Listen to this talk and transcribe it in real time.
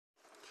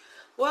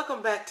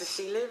Welcome back to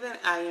She Living.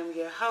 I am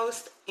your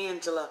host,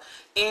 Angela.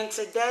 And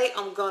today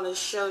I'm going to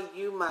show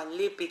you my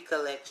Lippie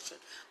collection.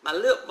 My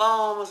lip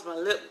balms, my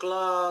lip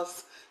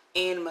gloss,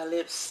 and my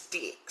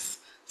lipsticks.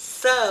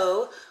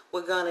 So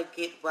we're going to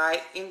get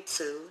right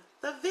into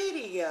the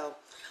video.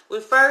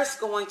 We're first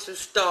going to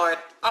start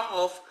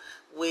off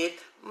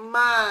with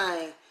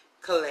my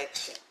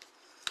collection.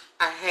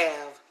 I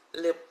have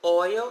lip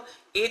oil.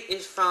 It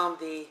is from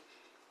the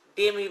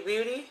Demi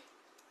Beauty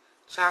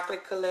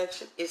chocolate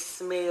collection. It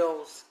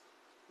smells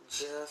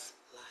just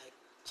like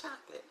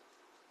chocolate.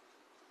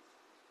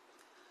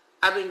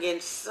 I've been getting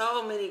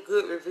so many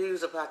good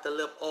reviews about the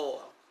lip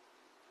oil.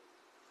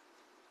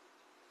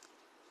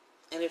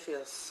 And it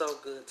feels so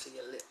good to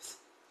your lips.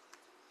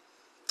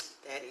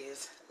 That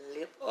is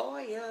lip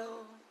oil.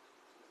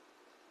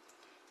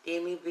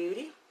 Demi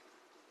Beauty.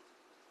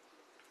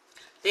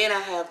 Then I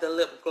have the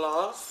lip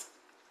gloss.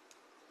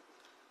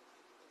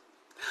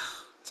 It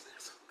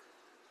smells so good.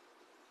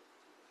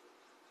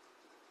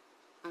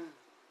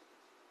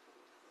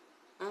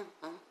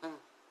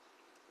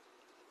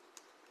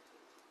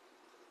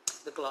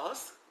 The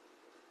gloss.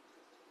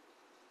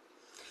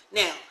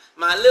 Now,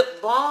 my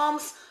lip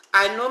balms,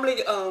 I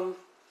normally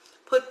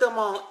put them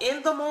on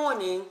in the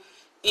morning,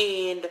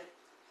 and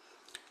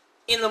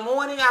in the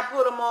morning I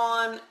put them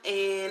on,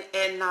 and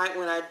at night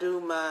when I do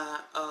my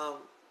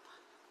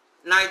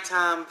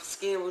nighttime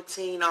skin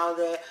routine, all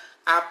that,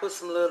 I put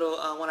some little,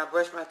 when I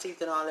brush my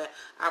teeth and all that,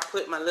 I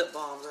put my lip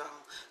balms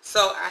on.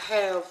 So I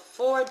have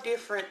 4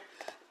 different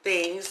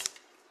things.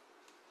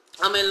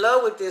 I'm in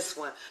love with this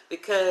one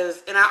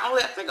because, and I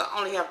think I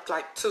only have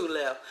like 2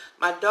 left.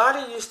 My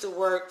daughter used to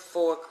work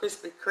for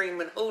Krispy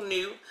Kreme, and who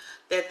knew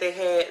that they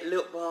had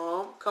lip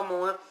balm? Come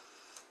on.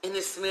 And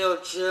it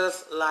smelled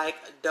just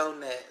like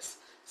donuts.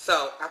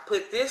 So I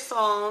put this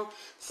on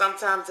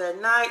sometimes at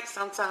night,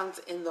 sometimes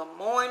in the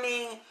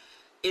morning.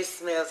 It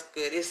smells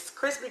good. It's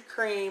Krispy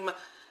Kreme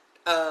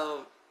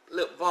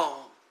lip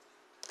balm.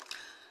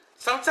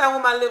 Sometimes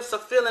when my lips are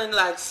feeling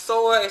like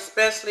sore,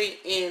 especially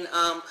in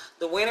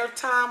the winter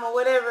time or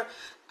whatever,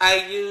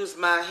 I use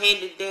my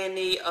handy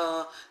dandy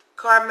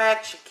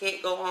Carmex. You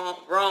can't go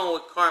wrong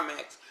with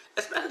Carmex,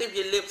 especially if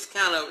your lips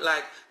kind of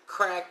like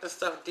cracked and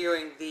stuff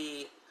during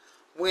the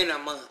winter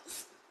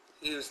months.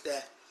 Use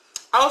that.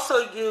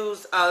 Also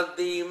use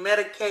the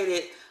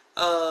medicated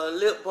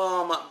lip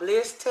balm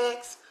Bliss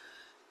Text.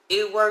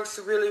 It works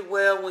really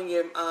well when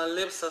your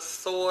lips are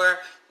sore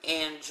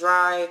and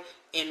dry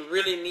and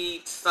really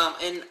need some.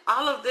 And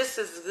all of this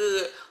is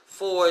good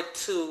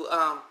to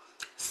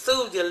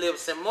soothe your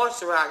lips and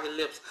moisturize your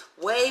lips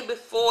way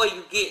before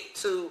you get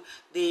to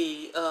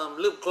the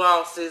lip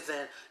glosses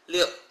and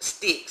lip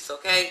sticks,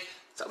 okay?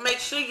 So make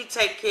sure you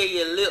take care of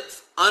your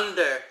lips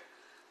under.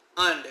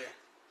 And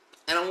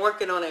I'm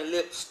working on a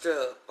lip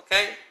scrub,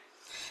 okay?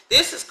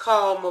 This is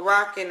called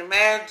Moroccan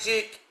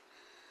Magic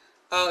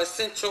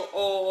essential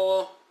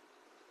oil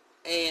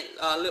and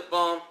lip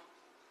balm.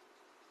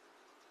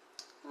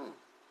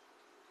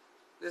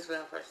 This is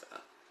my first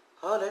time.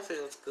 Oh, that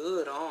feels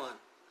good on.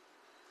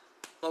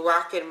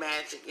 Moroccan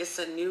Magic. It's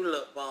a new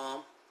lip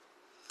balm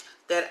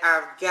that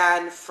I've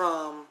gotten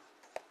from,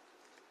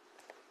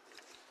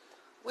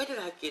 where did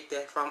I get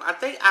that from? I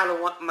think out of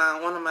one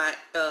of my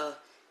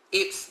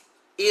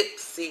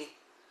Ipsy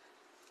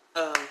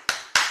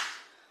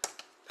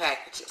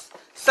packages.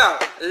 So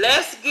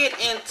let's get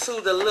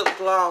into the lip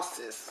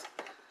glosses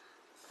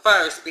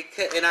first,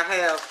 and I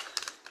have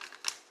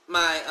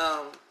my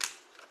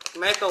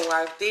makeup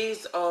wipe.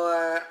 These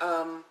are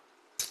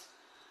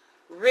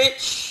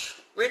Rich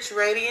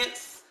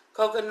Radiance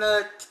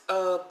Coconut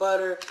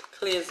Butter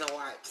Cleansing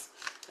Wipes.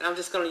 And I'm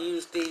just going to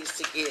use these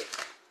to get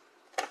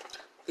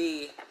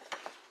the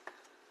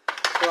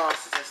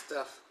glosses and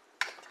stuff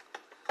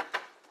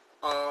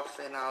off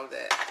and all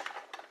that.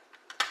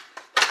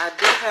 I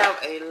do have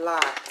a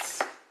lot.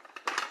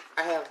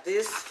 I have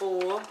this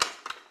full,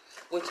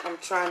 which I'm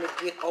trying to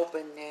get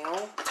open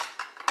now.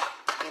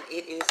 And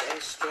it is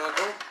a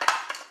struggle.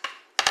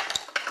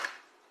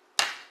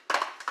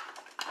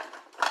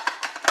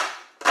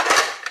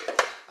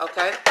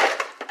 Okay,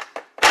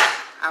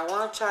 I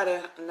want to try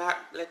to not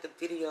let the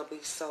video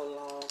be so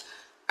long.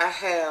 I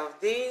have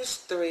these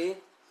 3.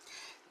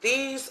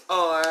 These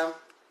are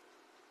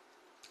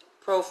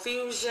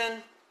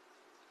Profusion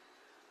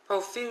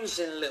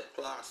lip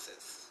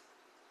glosses.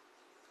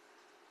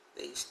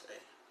 These 3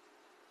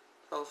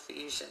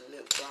 Profusion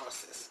lip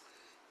glosses,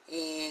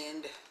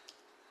 and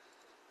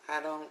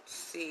I don't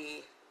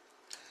see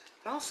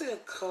a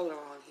color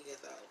on here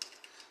though.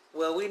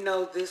 Well, we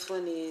know this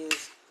one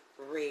is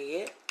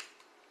red.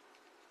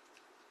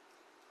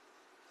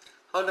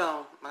 Hold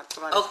on.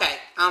 Okay,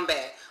 I'm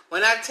back.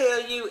 When I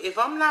tell you, if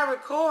I'm not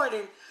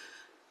recording,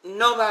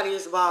 nobody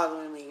is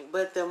bothering me.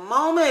 But the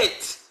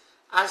moment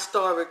I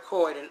start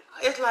recording,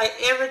 it's like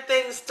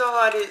everything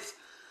started.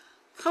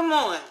 Come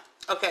on.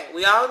 Okay,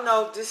 we all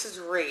know this is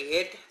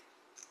red.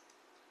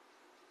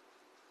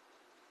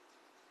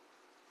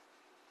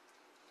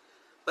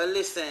 But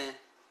listen,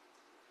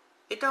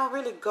 it don't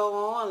really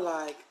go on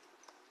like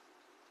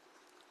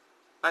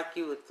like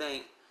you would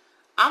think.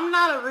 I'm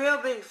not a real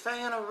big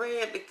fan of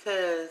red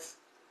because,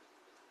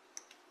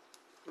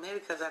 maybe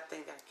because I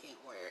think I can't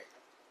wear it.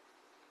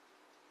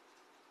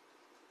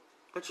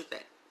 What you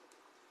think?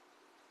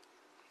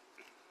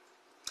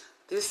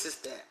 This is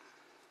that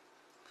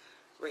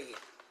red.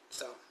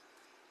 So,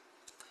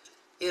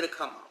 it'll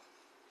come off.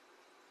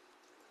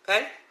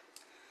 Okay?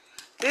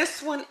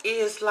 This one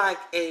is like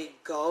a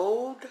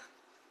gold.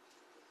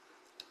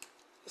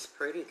 It's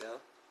pretty though.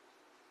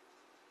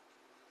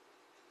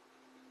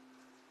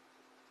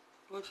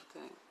 What you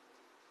think?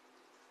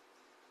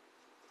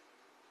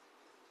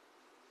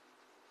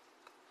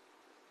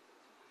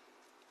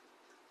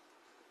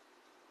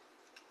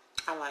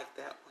 I like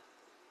that one.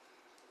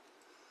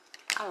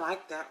 I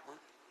like that one.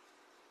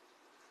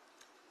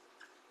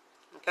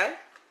 Okay?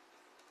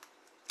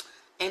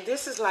 And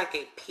this is like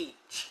a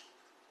peach.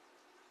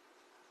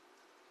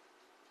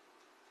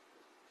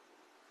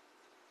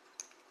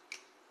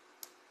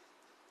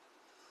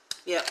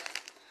 Yep.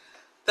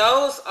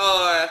 Those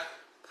are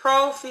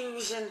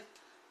Profusion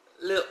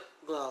lip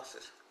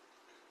glosses.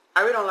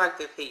 I really don't like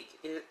that peach.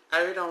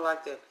 I really don't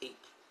like that peach.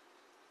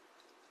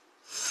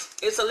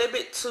 It's a little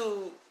bit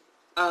too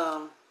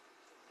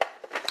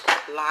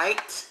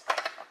light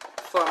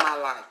for my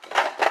liking.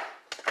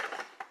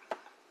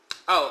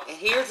 Oh, and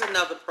here's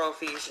another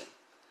Profusion.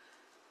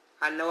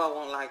 I know I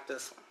won't like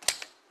this one.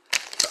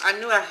 So I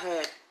knew I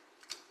had,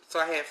 so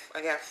I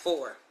got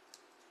four.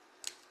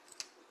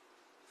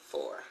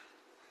 Four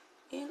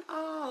in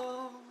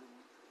all.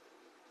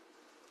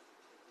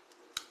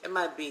 It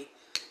might be,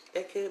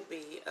 that could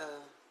be a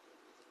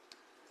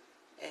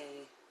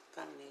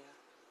thumbnail.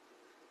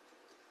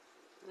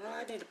 No,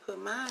 I need to put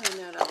mine in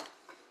there though.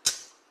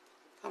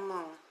 Come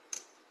on.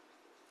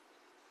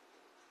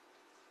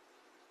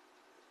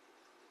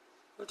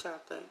 What y'all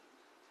think?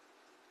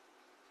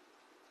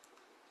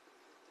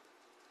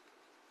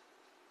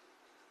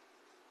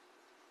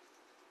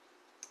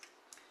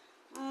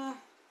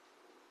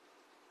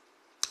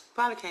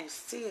 Probably can't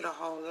see it a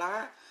whole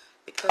lot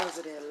because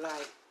of that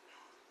light.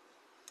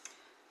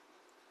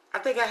 I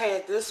think I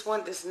had this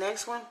one, this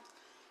next one,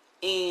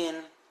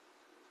 in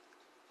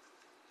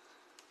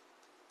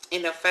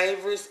the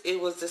favorites. It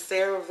was the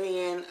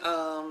CeraVe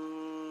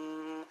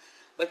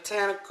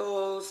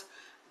Botanicals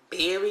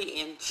Berry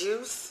and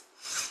Juice.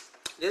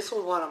 This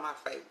was one of my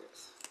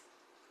favorites.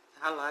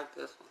 I like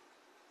this one.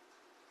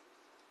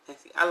 And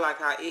see, I like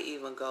how it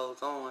even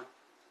goes on.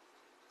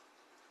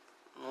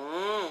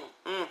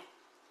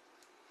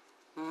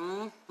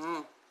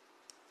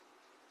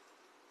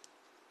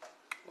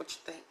 What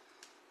you think?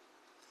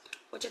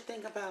 What you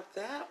think about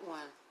that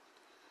one?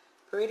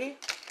 Pretty?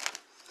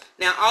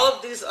 Now, all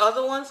of these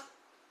other ones,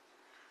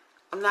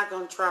 I'm not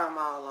going to try them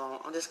all on.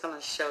 I'm just going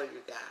to show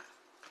you guys.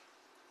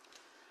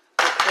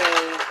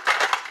 Okay.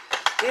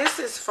 This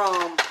is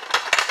from,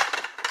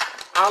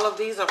 all of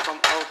these are from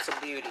Ulta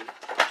Beauty.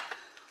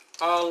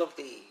 All of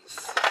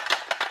these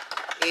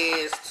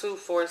is 2,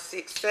 4,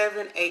 6,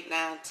 7, 8,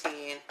 9,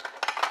 10.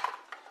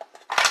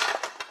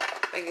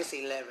 I think it's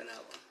 11 of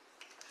them.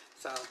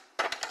 So,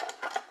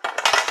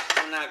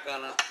 I'm not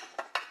going to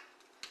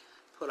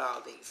put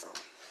all these on.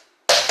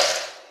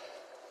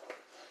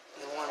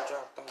 And one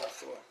dropped on the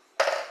floor.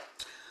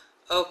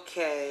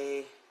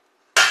 Okay.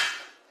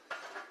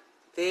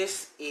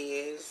 This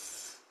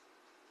is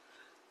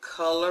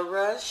Color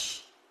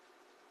Rush.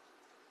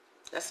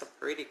 That's a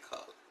pretty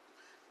color.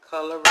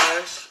 Color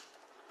Rush.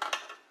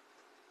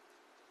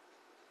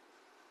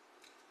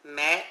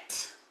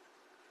 Matte.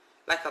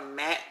 Like a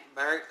matte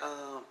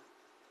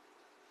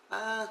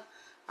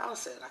I would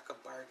say like a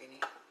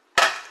burgundy.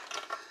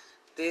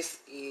 This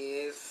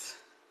is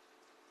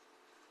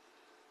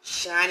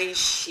Shiny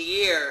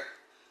Sheer.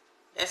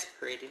 That's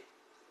pretty.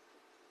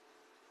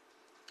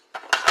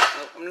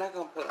 Nope, I'm not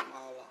going to put them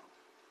all on.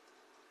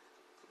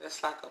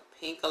 That's like a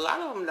pink. A lot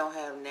of them don't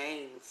have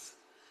names.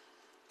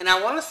 And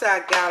I want to say I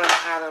got them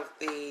out of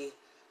the,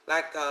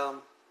 like,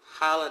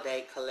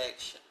 holiday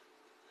collection.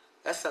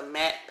 That's a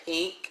matte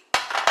pink.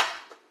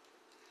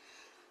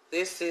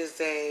 This is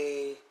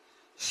a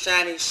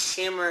Shiny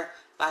Shimmer,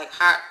 like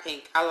hot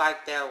pink. I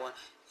like that one.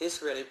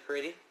 It's really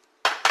pretty.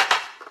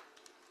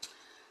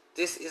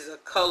 This is a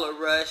Color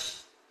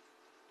Rush,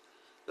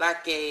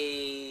 like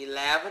a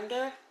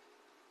lavender.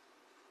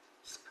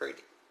 It's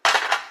pretty.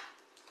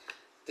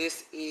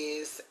 This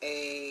is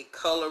a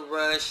Color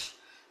Rush,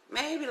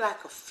 maybe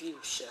like a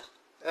fuchsia.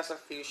 That's a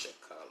fuchsia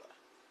color.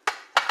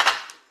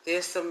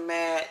 This a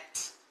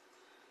matte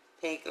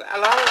pink. A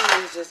lot of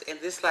them is just, and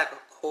this like a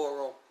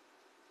coral.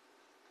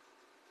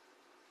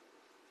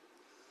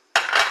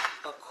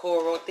 A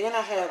coral. Then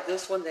I have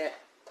this one that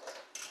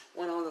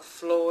went on the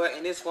floor,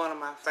 and it's one of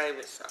my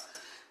favorites. So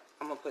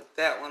I'm gonna put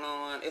that one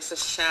on. It's a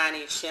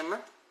Shiny Shimmer,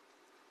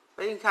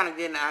 but you can kind of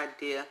get an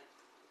idea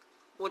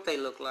what they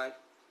look like.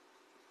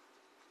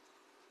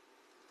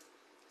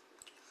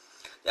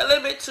 They're a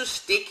little bit too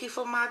sticky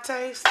for my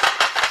taste,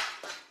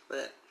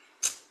 but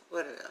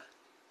whatever.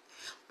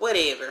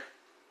 Whatever.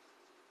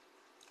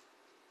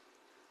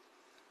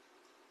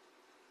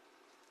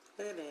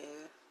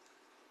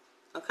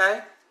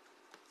 Okay?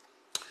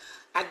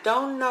 I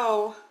don't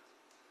know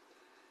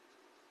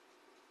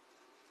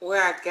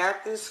where I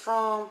got this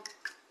from,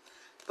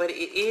 but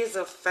it is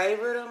a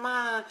favorite of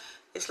mine.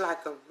 It's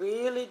like a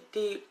really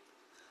deep,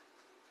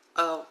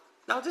 no,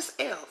 this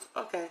Elf.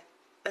 Okay,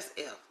 that's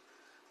Elf.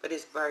 But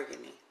it's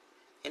burgundy.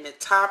 And the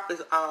top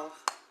is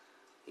off.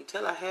 You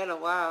tell I had a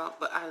while,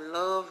 but I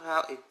love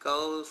how it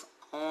goes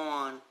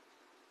on.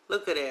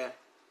 Look at that.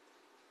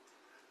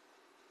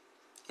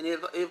 And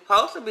it's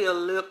supposed to be a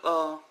lip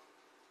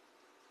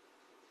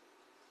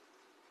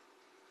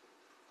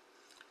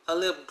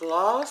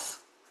gloss.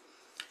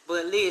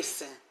 But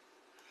listen,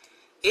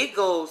 it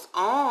goes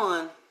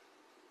on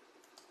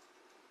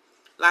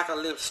like a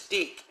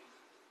lipstick.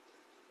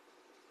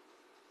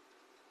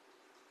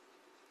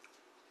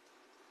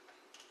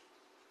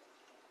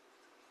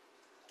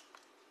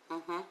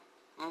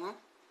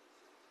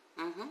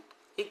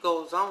 It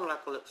goes on like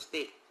a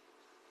lipstick.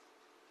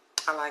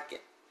 I like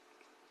it.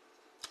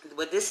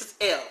 But this is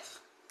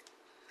Elf.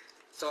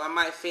 So I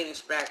might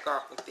finish back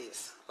off with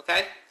this.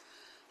 Okay?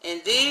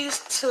 And these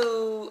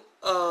two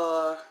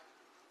are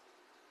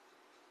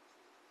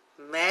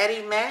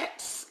Maddie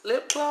Matt's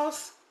lip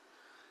gloss.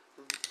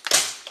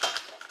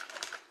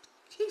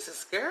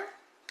 Jesus, girl.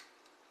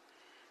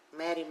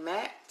 Maddie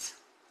Matt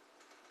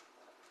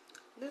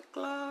lip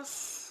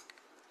gloss.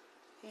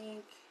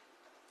 Pink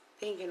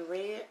and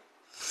red.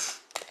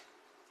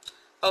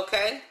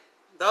 Okay,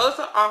 those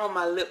are all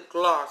my lip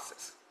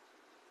glosses.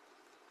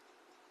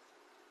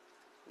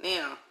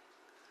 Now,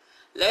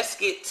 let's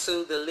get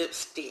to the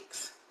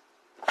lipsticks.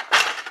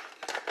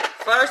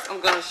 First, I'm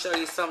going to show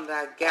you something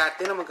that I got.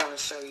 Then I'm going to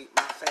show you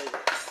my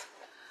favorites.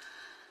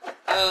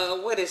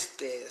 What is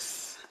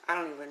this? I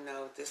don't even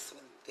know this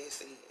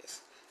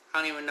is. I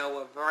don't even know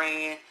what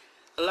brand.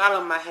 A lot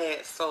of them I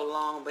had so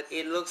long, but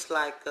it looks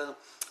like, I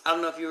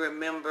don't know if you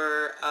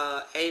remember,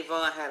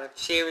 Avon had a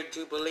Cherry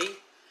Jubilee.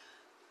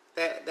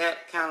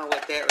 That kind of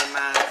what that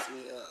reminds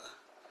me of.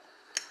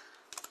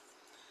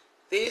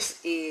 This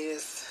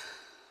is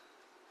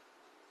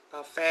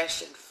a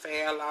fashion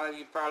fair. A lot of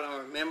you probably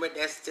don't remember.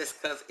 That's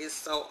just because it's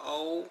so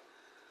old.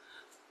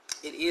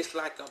 It is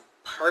like a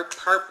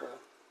purplish.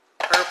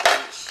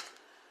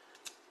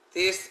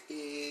 This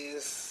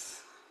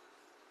is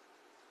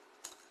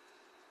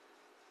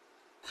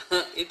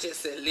it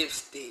just said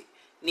lipstick.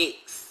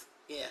 NYX.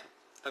 Yeah.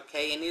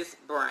 Okay, and it's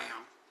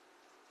brown.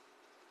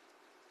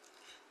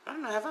 I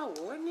don't know, have I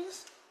worn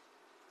this?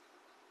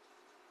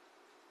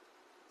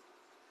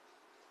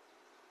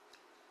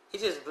 It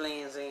just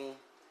blends in.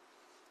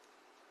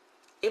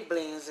 It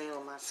blends in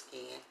with my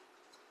skin.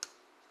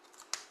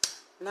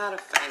 Not a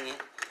fan.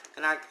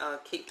 And I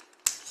keep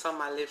some of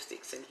my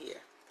lipsticks in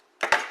here.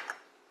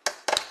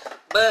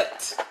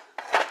 But,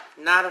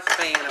 not a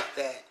fan of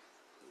that.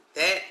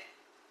 That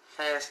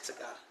has to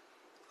go.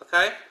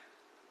 Okay?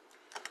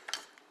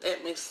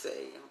 Let me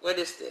see. What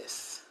is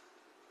this?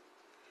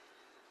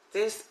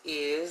 This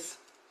is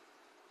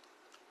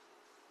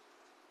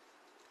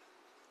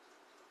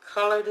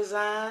Color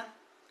Design.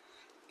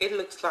 It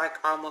looks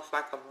like almost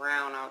like a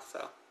brown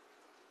also.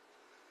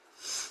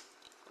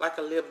 Like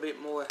a little bit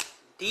more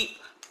deep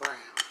brown.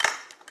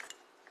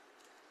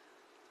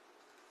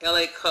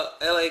 LA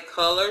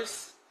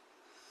Colors.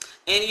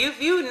 And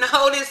if you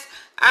notice,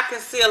 I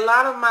can see a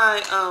lot of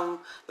my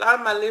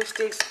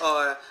lipsticks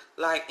are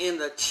like in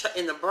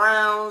the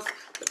browns,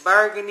 the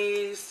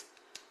burgundies,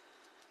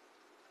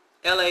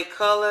 LA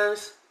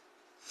Colors.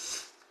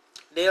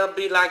 They'll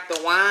be like the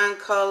wine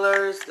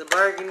colors, the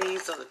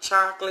burgundies, or the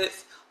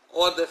chocolates,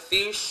 or the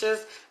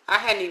fuchsias. I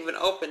hadn't even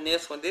opened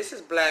this one. This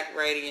is Black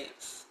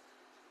Radiance.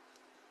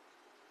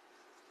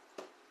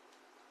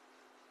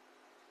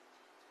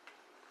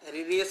 And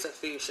it is a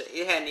fuchsia.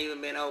 It hadn't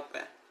even been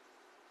open.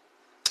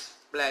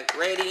 Black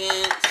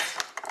Radiance.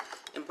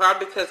 And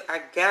probably because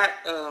I got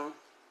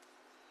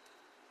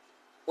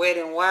Wet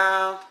n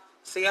Wild.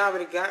 See, I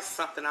already got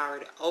something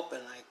already open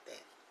like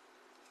that.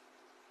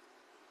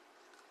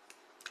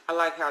 I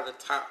like how the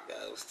top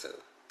goes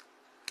too.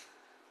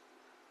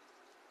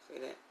 See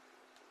that?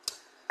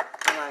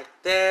 I like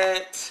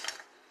that.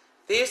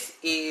 This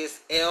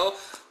is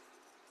Elf.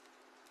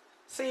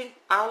 See,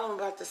 all of them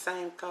about the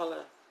same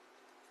color.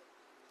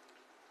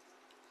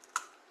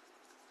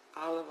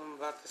 All of them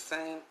about the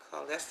same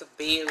color. That's the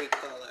berry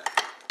color.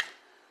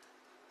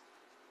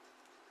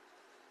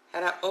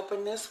 Had I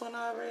opened this one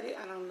already?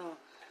 I don't know.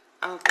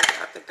 I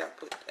think I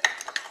put that.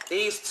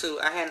 These two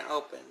I hadn't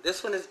opened.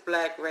 This one is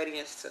Black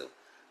Radiance too.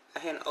 I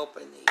hadn't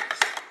opened these.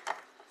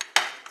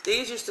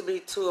 These used to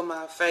be two of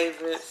my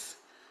favorites.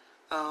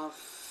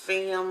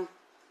 Femme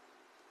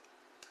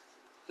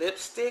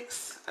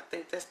lipsticks. I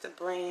think that's the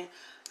brand.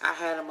 I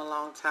had them a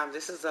long time.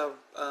 This is a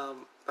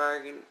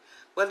burgundy.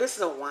 Well, this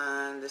is a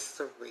wine. This is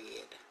a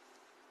red.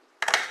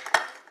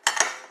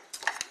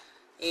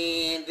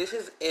 And this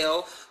is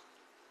Elf.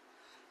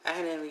 I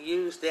hadn't even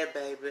used that,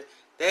 baby.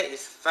 That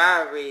is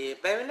fire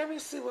red. Baby, let me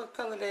see what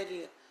color that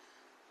is.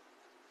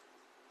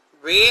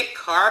 Red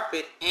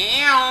Carpet.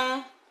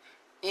 Ew.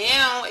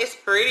 Ew. It's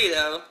pretty,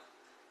 though.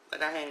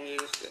 But I hadn't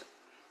used it.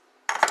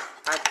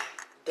 I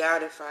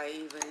doubt if I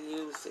even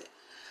use it.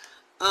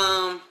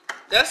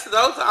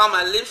 Those are all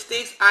my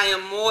lipsticks. I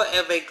am more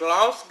of a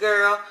gloss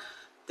girl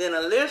than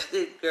a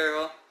lipstick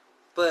girl,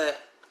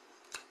 but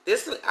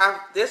this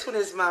one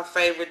is my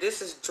favorite.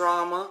 This is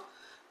Drama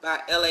by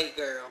LA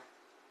Girl.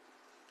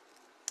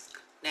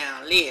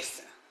 Now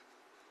listen,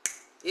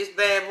 this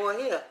bad boy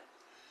here,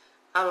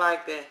 I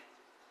like that.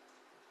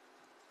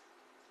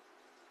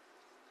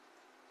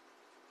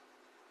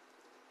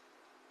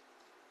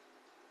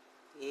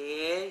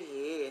 Yeah.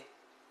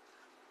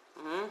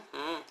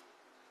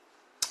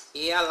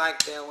 Yeah, I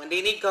like that one.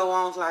 Then it go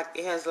on like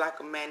it has like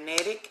a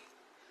magnetic.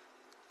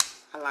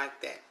 I like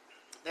that.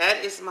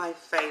 That is my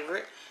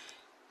favorite.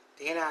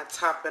 Then I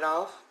top it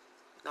off.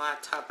 No, I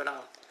top it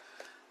off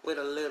with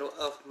a little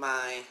of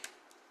my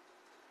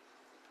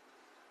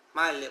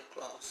lip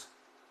gloss.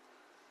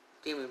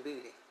 Demi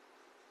Beauty.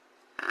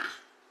 Ah.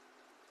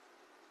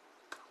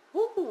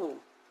 Woo.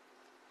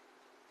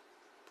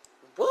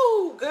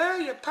 Woo, girl,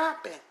 you're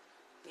popping.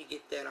 Let me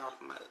get that off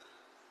my...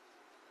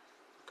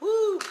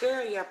 Woo,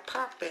 girl, you're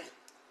popping.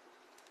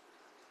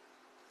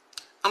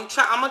 I'm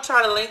gonna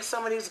try to link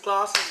some of these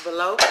glosses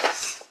below,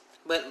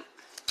 but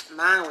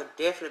mine would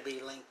definitely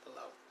be linked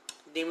below.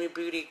 Demi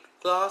Beauty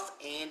gloss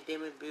and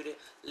Demi Beauty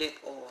lip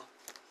oil.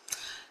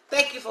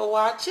 Thank you for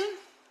watching.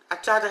 I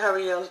tried to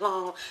hurry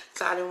along,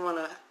 so I didn't want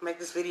to make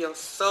this video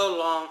so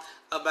long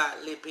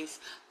about lippies.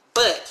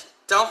 But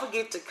don't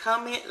forget to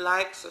comment,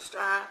 like,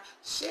 subscribe,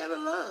 share the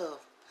love.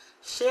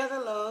 Share the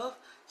love,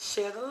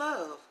 share the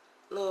love.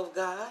 Love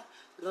God,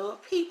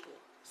 love people.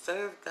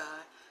 Serve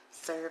God,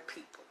 serve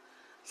people.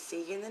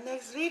 See you in the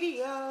next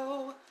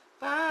video.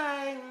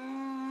 Bye.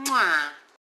 Mwah.